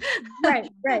 you know.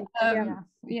 Right.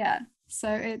 Yeah.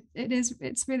 So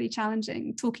it's really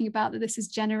challenging talking about that. This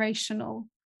is generational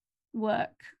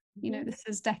work, you know, this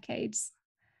is decades.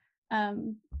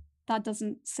 That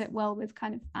doesn't sit well with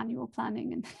kind of annual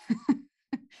planning. And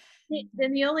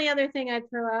then the only other thing I'd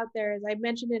throw out there is, I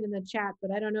mentioned it in the chat, but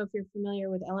I don't know if you're familiar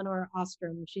with Elinor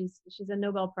Ostrom. She's a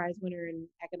Nobel Prize winner in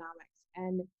economics.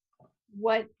 And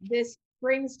what this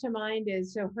brings to mind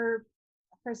is, so her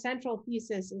central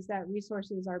thesis is that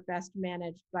resources are best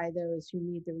managed by those who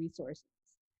need the resources.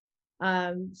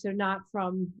 So not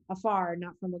from afar,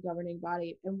 not from a governing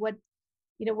body. And what,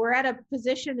 you know, we're at a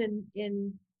position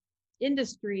in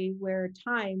industry where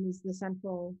time is the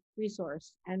central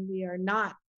resource, and we are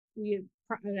not,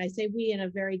 and I say we in a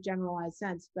very generalized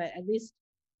sense, but at least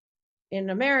in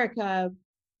America,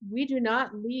 we do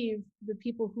not leave the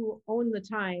people who own the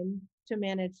time to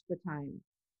manage the time.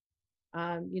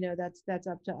 You know, that's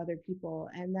up to other people.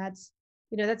 And that's,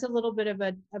 you know, that's a little bit of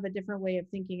a different way of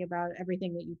thinking about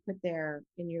everything that you put there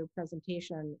in your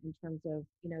presentation in terms of,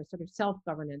 you know, sort of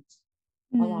self-governance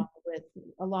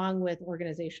along with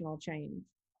organizational change.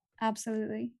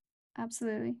 Absolutely.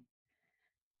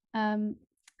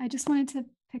 I just wanted to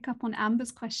pick up on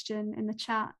Amber's question in the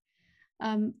chat.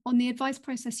 On the advice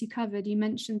process you covered, you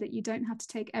mentioned that you don't have to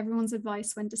take everyone's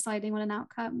advice when deciding on an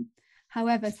outcome.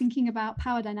 However, thinking about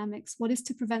power dynamics, what is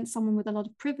to prevent someone with a lot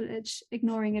of privilege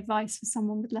ignoring advice for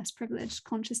someone with less privilege,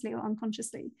 consciously or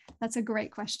unconsciously? That's a great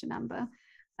question, Amber.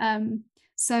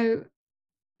 So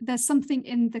there's something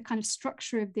in the kind of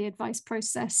structure of the advice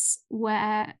process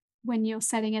where, when you're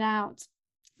setting it out,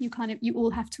 you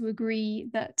all have to agree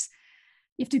that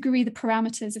you have to agree the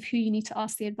parameters of who you need to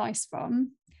ask the advice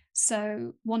from.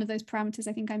 So one of those parameters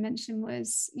I think I mentioned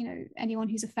was, you know, anyone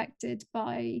who's affected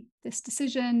by this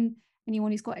decision,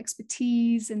 anyone who's got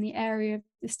expertise in the area of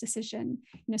this decision.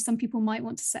 You know, some people might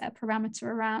want to set a parameter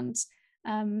around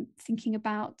thinking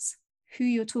about who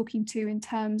you're talking to in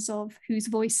terms of whose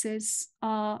voices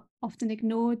are often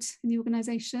ignored in the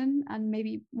organization, and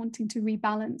maybe wanting to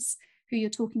rebalance who you're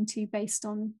talking to based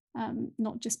on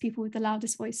not just people with the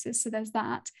loudest voices. So there's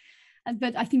that.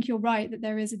 But I think you're right that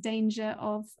there is a danger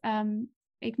of once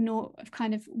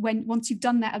you've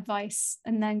done that advice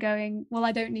and then going, well,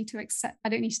 I don't need to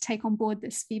take on board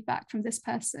this feedback from this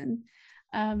person.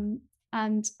 And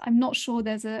I'm not sure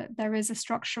there is a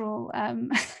structural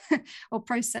or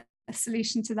process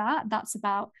solution to that. That's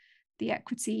about the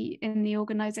equity in the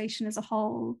organization as a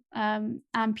whole, and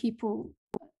people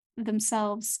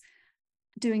themselves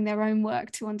doing their own work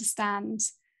to understand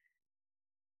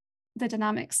the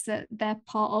dynamics that they're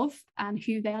part of and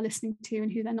who they are listening to and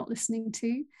who they're not listening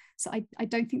to. So I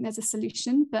don't think there's a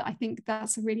solution, but I think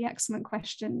that's a really excellent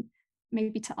question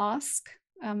maybe to ask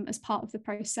as part of the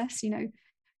process. You know,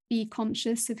 be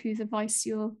conscious of whose advice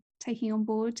you're taking on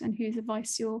board and whose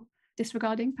advice you're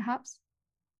disregarding, perhaps.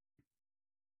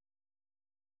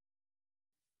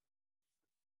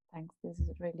 Thanks. This is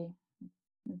a really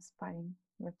inspiring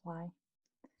reply.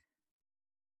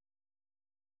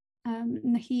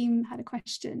 Naheem had a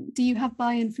question. Do you have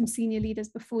buy-in from senior leaders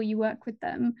before you work with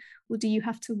them, or do you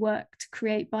have to work to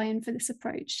create buy-in for this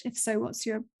approach? If so, what's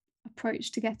your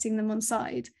approach to getting them on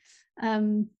side? I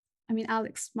mean,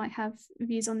 Alex might have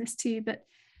views on this too, but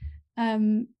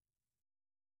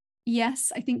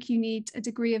yes, I think you need a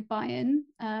degree of buy-in,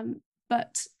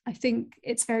 but I think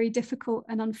it's very difficult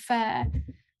and unfair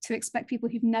to expect people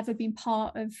who've never been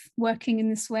part of working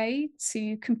in this way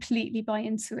to completely buy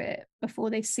into it before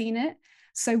they've seen it.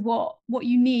 So what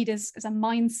you need is a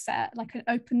mindset, like an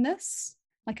openness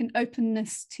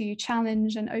to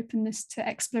challenge, an openness to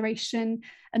exploration,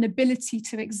 an ability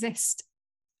to exist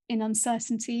in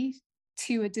uncertainty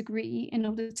to a degree in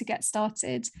order to get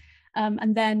started.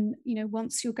 And then, you know,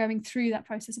 once you're going through that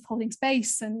process of holding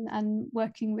space and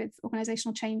working with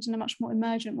organizational change in a much more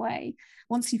emergent way,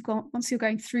 once you're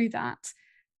going through that,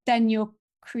 then you're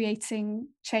creating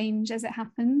change as it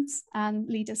happens, and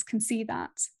leaders can see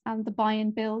that, and the buy-in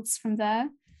builds from there.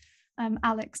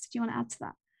 Alex, did you want to add to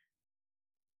that?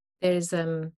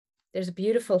 There's a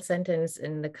beautiful sentence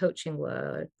in the coaching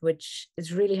world, which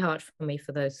is really hard for me,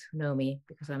 for those who know me,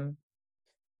 because I'm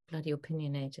bloody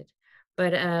opinionated.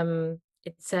 But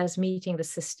it says meeting the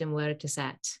system where it is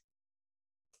at.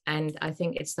 And I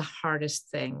think it's the hardest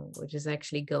thing, which is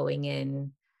actually going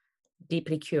in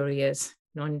deeply curious,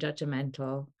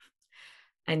 non-judgmental,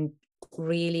 and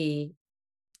really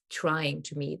trying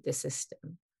to meet the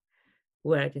system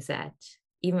where it is at,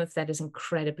 even if that is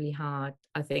incredibly hard,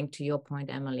 I think, to your point,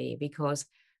 Emily, because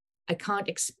I can't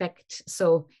expect,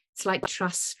 so it's like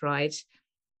trust, right?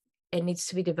 It needs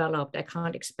to be developed. I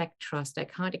can't expect trust. I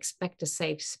can't expect a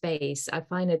safe space. I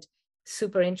find it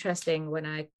super interesting when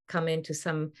I come into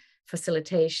some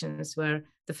facilitations where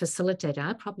the facilitator,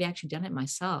 I've probably actually done it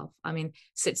myself, I mean,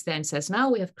 sits there and says,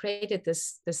 now we have created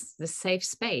this safe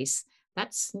space.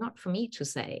 That's not for me to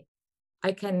say.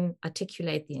 I can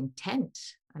articulate the intent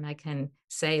and I can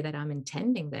say that I'm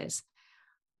intending this,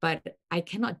 but I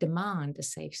cannot demand a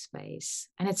safe space.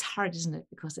 And it's hard, isn't it?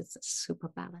 Because it's super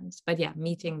balanced. But yeah,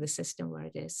 meeting the system where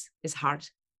it is hard.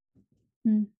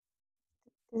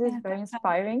 This is very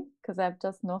inspiring, because I've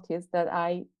just noticed that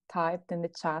I typed in the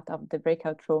chat of the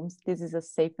breakout rooms, this is a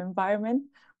safe environment,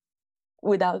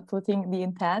 without putting the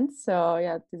intent. So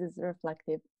yeah, this is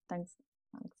reflective. Thanks,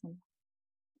 Alexandra.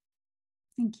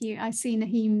 Thank you. I see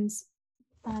Naheem's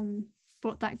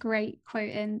brought that great quote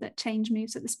in, that change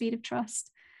moves at the speed of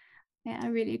trust. Yeah, I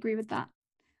really agree with that.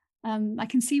 I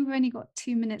can see we've only got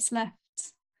 2 minutes left.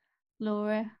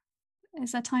 Laura,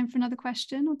 is there time for another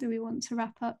question, or do we want to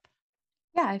wrap up?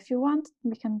 Yeah, if you want,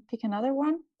 we can pick another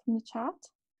one from the chat.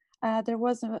 There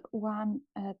was one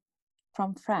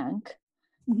from Frank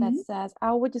that says,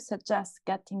 how would you suggest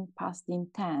getting past the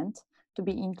intent to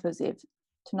be inclusive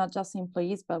to not just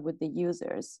employees, but with the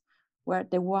users, where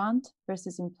the want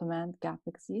versus implement gap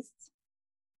exists?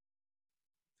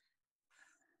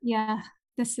 Yeah,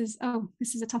 this is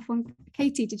a tough one.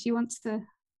 Katie, did you want to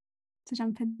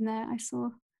jump in there? I saw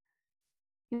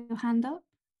your hand up.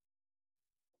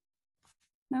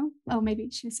 No? Oh, maybe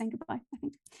she was saying goodbye, I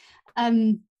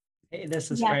think. Hey,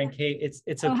 this is Frank. Hey,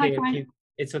 it's okay if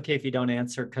it's okay if you don't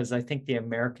answer, because I think the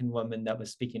American woman that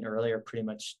was speaking earlier pretty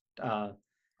much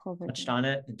touched on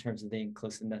it in terms of the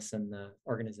inclusiveness and the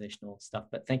organizational stuff.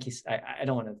 But thank you. I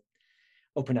don't want to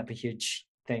open up a huge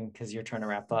thing because you're trying to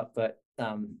wrap up, but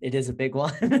it is a big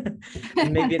one.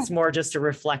 And maybe it's more just a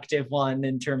reflective one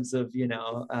in terms of, you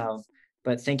know,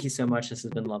 but thank you so much. This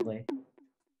has been lovely.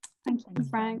 Thank you,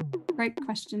 Frank. Great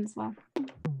question as well.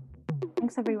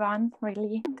 Thanks everyone,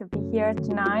 really, to be here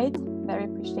tonight. Very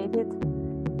appreciated.